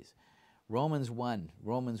these days. Romans 1,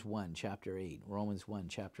 chapter 8. Romans 1,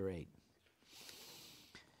 chapter 8.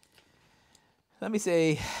 Let me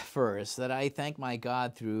say first that I thank my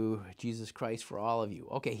God through Jesus Christ for all of you.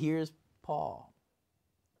 Okay, here's Paul.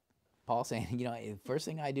 Paul saying, the first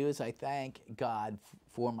thing I do is I thank God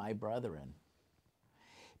for my brethren,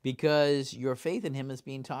 because your faith in him is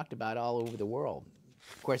being talked about all over the world.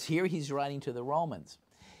 Of course, here he's writing to the Romans.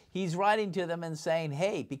 He's writing to them and saying,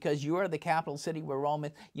 hey, because you are the capital city where Rome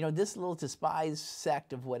is, this little despised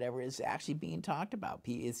sect of whatever is actually being talked about.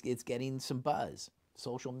 It's getting some buzz.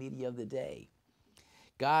 Social media of the day.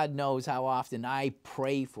 God knows how often I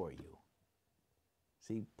pray for you.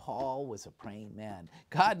 See, Paul was a praying man.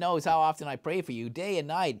 God knows how often I pray for you. Day and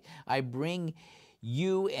night, I bring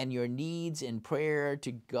you and your needs in prayer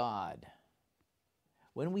to God.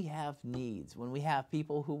 When we have needs, when we have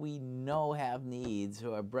people who we know have needs,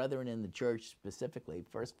 who are brethren in the church specifically,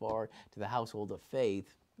 first far to the household of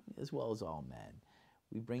faith, as well as all men,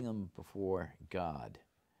 we bring them before God.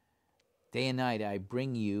 Day and night I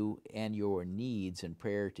bring you and your needs in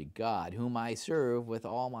prayer to God, whom I serve with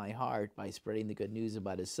all my heart by spreading the good news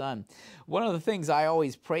about his Son. One of the things I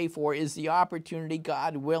always pray for is the opportunity,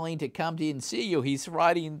 God willing, to come to you and see you. He's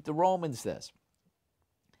writing the Romans this.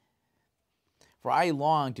 For I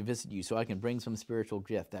long to visit you so I can bring some spiritual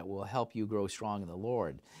gift that will help you grow strong in the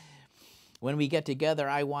Lord. When we get together,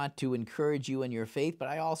 I want to encourage you in your faith, but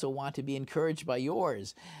I also want to be encouraged by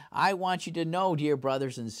yours. I want you to know, dear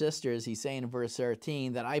brothers and sisters, he's saying in verse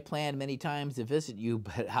 13, that I planned many times to visit you,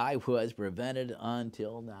 but I was prevented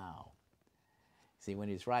until now. See, when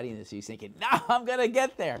he's writing this, he's thinking, now I'm going to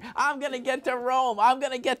get there. I'm going to get to Rome. I'm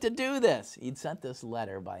going to get to do this. He'd sent this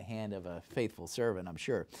letter by hand of a faithful servant, I'm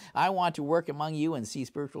sure. I want to work among you and see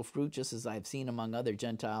spiritual fruit just as I've seen among other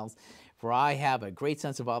Gentiles. For I have a great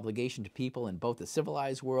sense of obligation to people in both the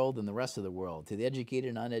civilized world and the rest of the world, to the educated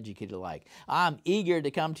and uneducated alike. I'm eager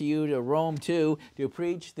to come to you to Rome too, to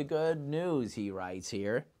preach the good news, he writes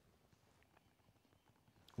here.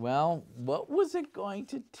 Well, what was it going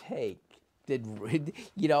to take?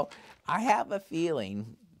 I have a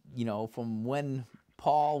feeling, from when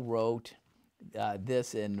Paul wrote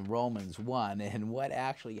this in Romans 1 and what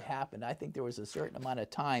actually happened, I think there was a certain amount of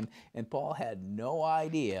time and Paul had no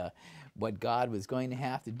idea what God was going to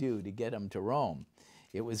have to do to get him to Rome.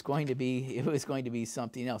 It was going to be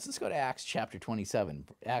something else. Let's go to Acts chapter 27.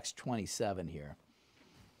 Acts 27 here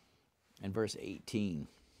and verse 18.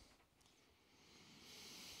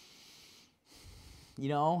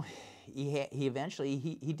 He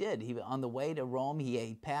eventually did. On the way to Rome,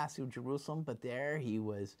 he passed through Jerusalem, but there he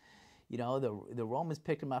was, the Romans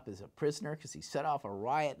picked him up as a prisoner because he set off a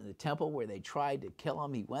riot in the temple where they tried to kill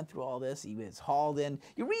him. He went through all this. He was hauled in.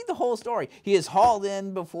 You read the whole story. He is hauled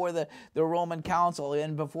in before the Roman council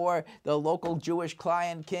and before the local Jewish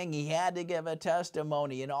client king. He had to give a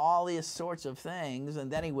testimony and all these sorts of things.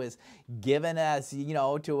 And then he was given as,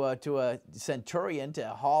 to a centurion to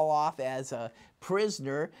haul off as a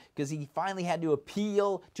prisoner because he finally had to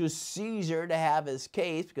appeal to Caesar to have his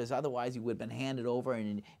case, because otherwise he would have been handed over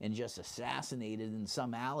and just assassinated in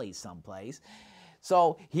some alley someplace.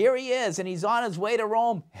 So here he is, and he's on his way to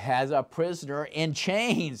Rome as a prisoner in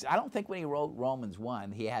chains. I don't think when he wrote Romans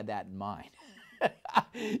 1 he had that in mind.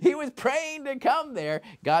 He was praying to come there.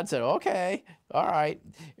 God said, okay, all right.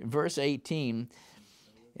 Verse 18,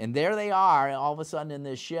 and there they are all of a sudden in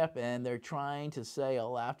this ship, and they're trying to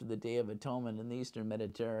sail after the Day of Atonement in the Eastern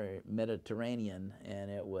Mediterranean, and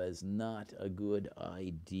it was not a good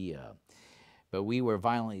idea. But we were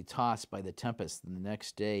violently tossed by the tempest, and the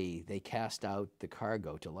next day they cast out the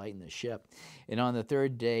cargo to lighten the ship. And on the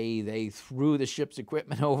third day they threw the ship's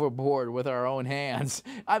equipment overboard with our own hands.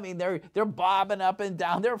 I mean, they're bobbing up and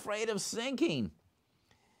down. They're afraid of sinking.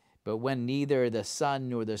 But when neither the sun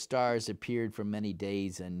nor the stars appeared for many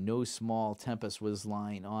days, and no small tempest was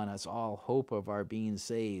lying on us, all hope of our being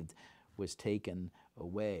saved was taken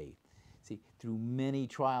away. See, through many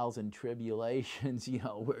trials and tribulations,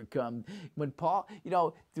 when Paul,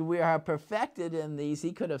 we are perfected in these.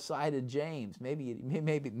 He could have cited James.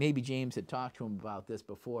 Maybe James had talked to him about this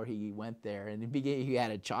before he went there, and he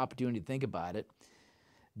had an opportunity to think about it.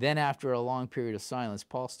 Then after a long period of silence,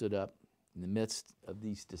 Paul stood up in the midst of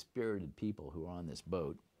these dispirited people who were on this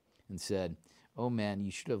boat and said, "Oh man,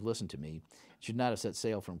 you should have listened to me. You should not have set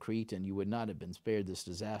sail from Crete, and you would not have been spared this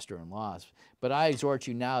disaster and loss. But I exhort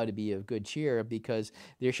you now to be of good cheer, because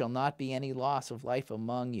there shall not be any loss of life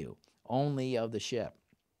among you, only of the ship.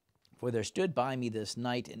 For there stood by me this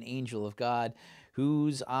night an angel of God,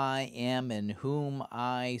 whose I am and whom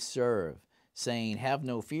I serve, saying, Have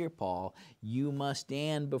no fear, Paul. You must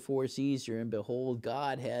stand before Caesar, and behold,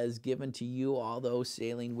 God has given to you all those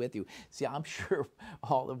sailing with you." See, I'm sure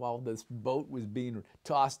while this boat was being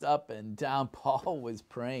tossed up and down, Paul was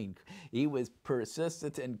praying. He was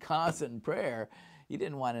persistent and constant in prayer. He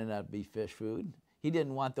didn't want it to be fish food. He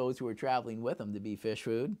didn't want those who were traveling with him to be fish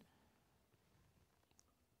food.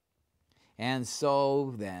 "And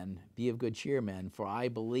so then, be of good cheer, men, for I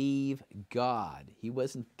believe God," he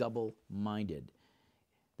wasn't double-minded,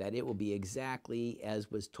 "that it will be exactly as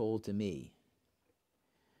was told to me.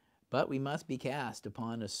 But we must be cast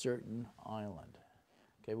upon a certain island."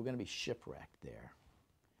 Okay, we're going to be shipwrecked there.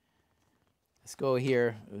 Let's go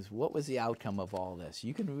here. What was the outcome of all this?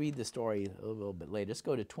 You can read the story a little bit later. Let's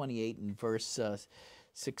go to 28 and verse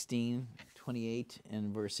 16. 28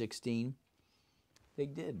 and verse 16.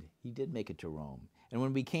 He did make it to Rome. "And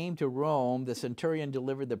when we came to Rome, the centurion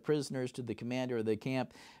delivered the prisoners to the commander of the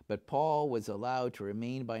camp, but Paul was allowed to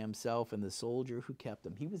remain by himself and the soldier who kept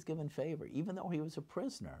him." He was given favor. Even though he was a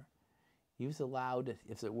prisoner, he was allowed,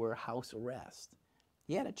 if it were, house arrest.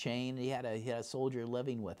 He had a chain. He had a soldier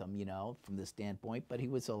living with him, from this standpoint, but he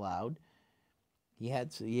was allowed. He had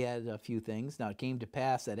a few things. "Now it came to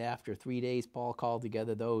pass that after 3 days Paul called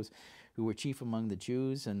together those who were chief among the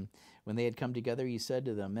Jews, and when they had come together, he said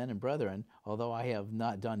to them, Men and brethren, although I have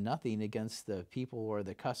not done nothing against the people or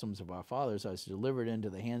the customs of our fathers, I was delivered into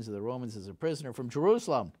the hands of the Romans as a prisoner from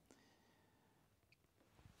Jerusalem."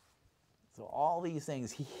 So all these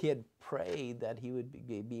things, he had prayed that he would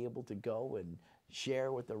be able to go and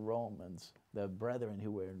share with the Romans, the brethren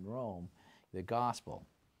who were in Rome, the gospel.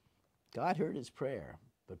 God heard his prayer,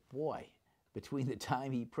 but boy, between the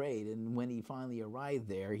time he prayed and when he finally arrived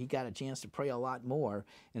there, he got a chance to pray a lot more.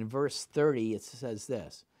 In verse 30, it says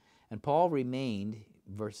this, "And Paul remained,"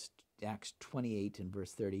 Acts 28 and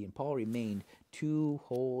verse 30, "and Paul remained 2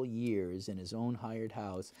 whole years in his own hired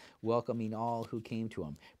house, welcoming all who came to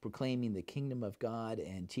him, proclaiming the kingdom of God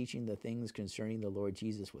and teaching the things concerning the Lord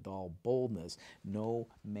Jesus with all boldness, no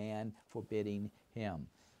man forbidding him."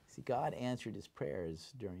 See, God answered his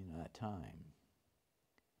prayers during that time.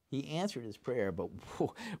 He answered his prayer, but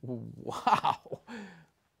wow,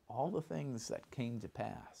 all the things that came to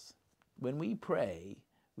pass. When we pray,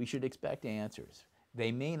 we should expect answers.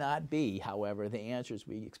 They may not be, however, the answers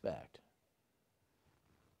we expect.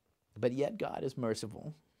 But yet God is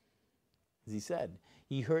merciful. As he said,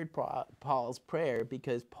 he heard Paul's prayer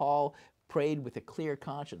because Paul prayed with a clear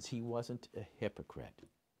conscience. He wasn't a hypocrite.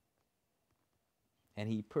 And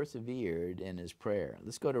he persevered in his prayer.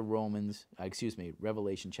 Let's go to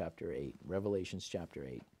Revelation chapter 8. Revelations chapter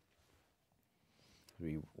 8.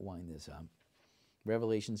 We wind this up.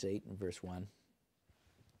 Revelations 8 and verse 1.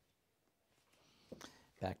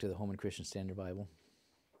 Back to the Holman Christian Standard Bible.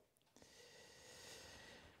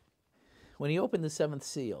 "When he opened the 7th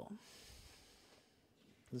seal,"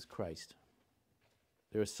 this is Christ,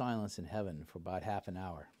 "there was silence in heaven for about half an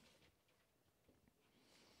hour,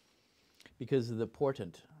 because of the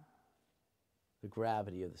portent, the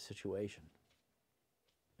gravity of the situation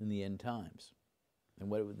in the end times,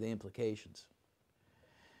 and what were the implications.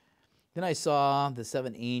 Then I saw the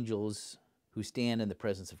 7 angels who stand in the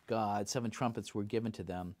presence of God. 7 trumpets were given to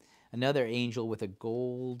them. Another angel with a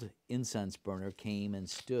gold incense burner came and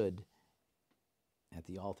stood at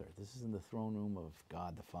the altar." This is in the throne room of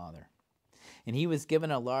God the Father. "And he was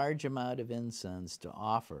given a large amount of incense to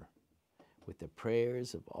offer with the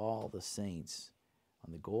prayers of all the saints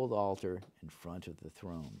on the gold altar in front of the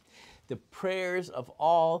throne." The prayers of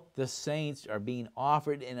all the saints are being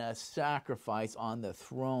offered in a sacrifice on the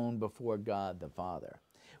throne before God the Father.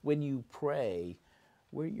 When you pray,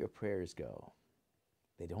 where do your prayers go?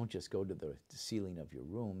 They don't just go to the ceiling of your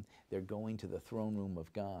room. They're going to the throne room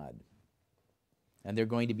of God. And they're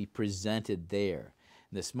going to be presented there.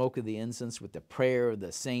 And the smoke of the incense with the prayer of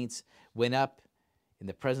the saints went up in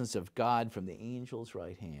the presence of God from the angel's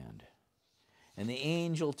right hand. And the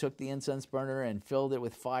angel took the incense burner and filled it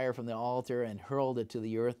with fire from the altar and hurled it to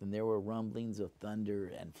the earth, and there were rumblings of thunder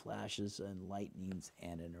and flashes and lightnings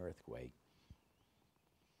and an earthquake.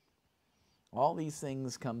 All these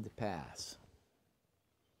things come to pass.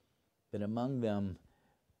 But among them,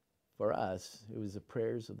 for us, it was the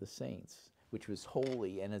prayers of the saints, which was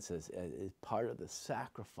holy, and it's a part of the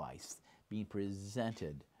sacrifice being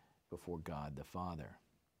presented before God the Father.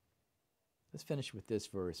 Let's finish with this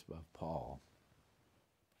verse of Paul,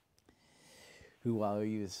 who, while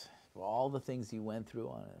he was, for all the things he went through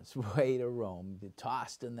on his way to Rome,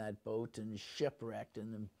 tossed in that boat and shipwrecked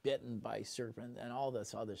and then bitten by serpent and all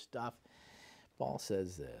this other stuff, Paul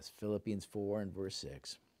says this, Philippians 4 and verse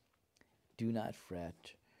 6, do not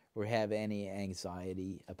fret or have any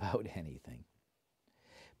anxiety about anything,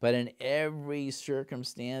 but in every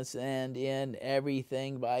circumstance and in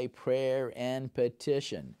everything by prayer and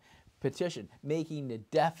petition. Petition, making a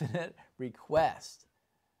definite request.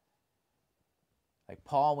 Like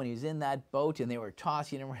Paul, when he was in that boat and they were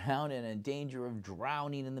tossing him around and in danger of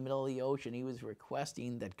drowning in the middle of the ocean, he was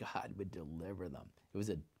requesting that God would deliver them. It was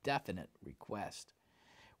a definite request.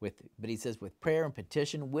 But he says, with prayer and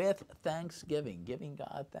petition, with thanksgiving, giving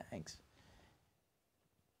God thanks,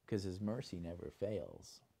 because his mercy never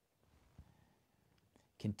fails.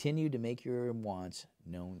 Continue to make your wants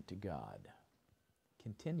known to God.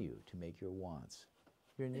 Continue to make your wants,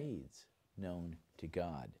 your needs, known to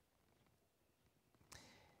God.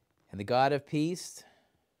 And the God of peace,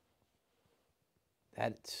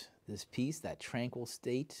 this peace, that tranquil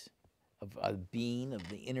state of being, of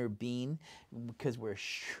the inner being, because we're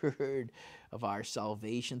assured of our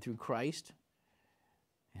salvation through Christ.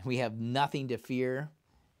 And we have nothing to fear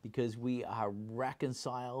because we are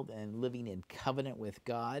reconciled and living in covenant with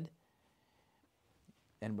God.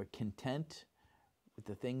 And we're content with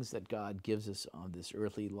the things that God gives us on this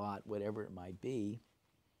earthly lot, whatever it might be.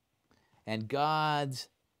 And God's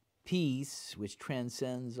peace, which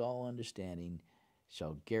transcends all understanding,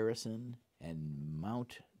 shall garrison and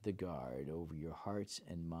mount the guard over your hearts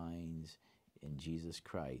and minds in Jesus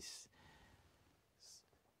Christ.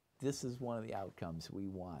 This is one of the outcomes we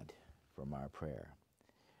want from our prayer.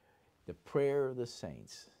 The prayer of the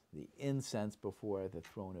saints, the incense before the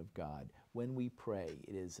throne of God. When we pray,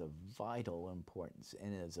 it is of vital importance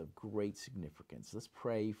and it is of great significance. Let's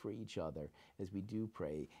pray for each other as we do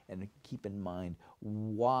pray and keep in mind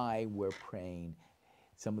why we're praying,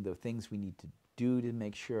 some of the things we need to do to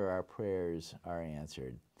make sure our prayers are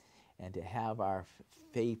answered, and to have our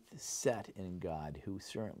faith set in God, who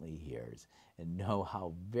certainly hears, and know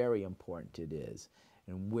how very important it is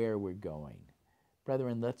and where we're going.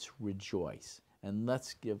 Brethren, let's rejoice and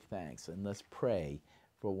let's give thanks and let's pray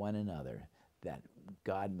for one another that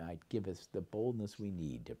God might give us the boldness we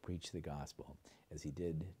need to preach the gospel as he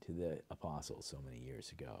did to the apostles so many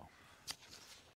years ago.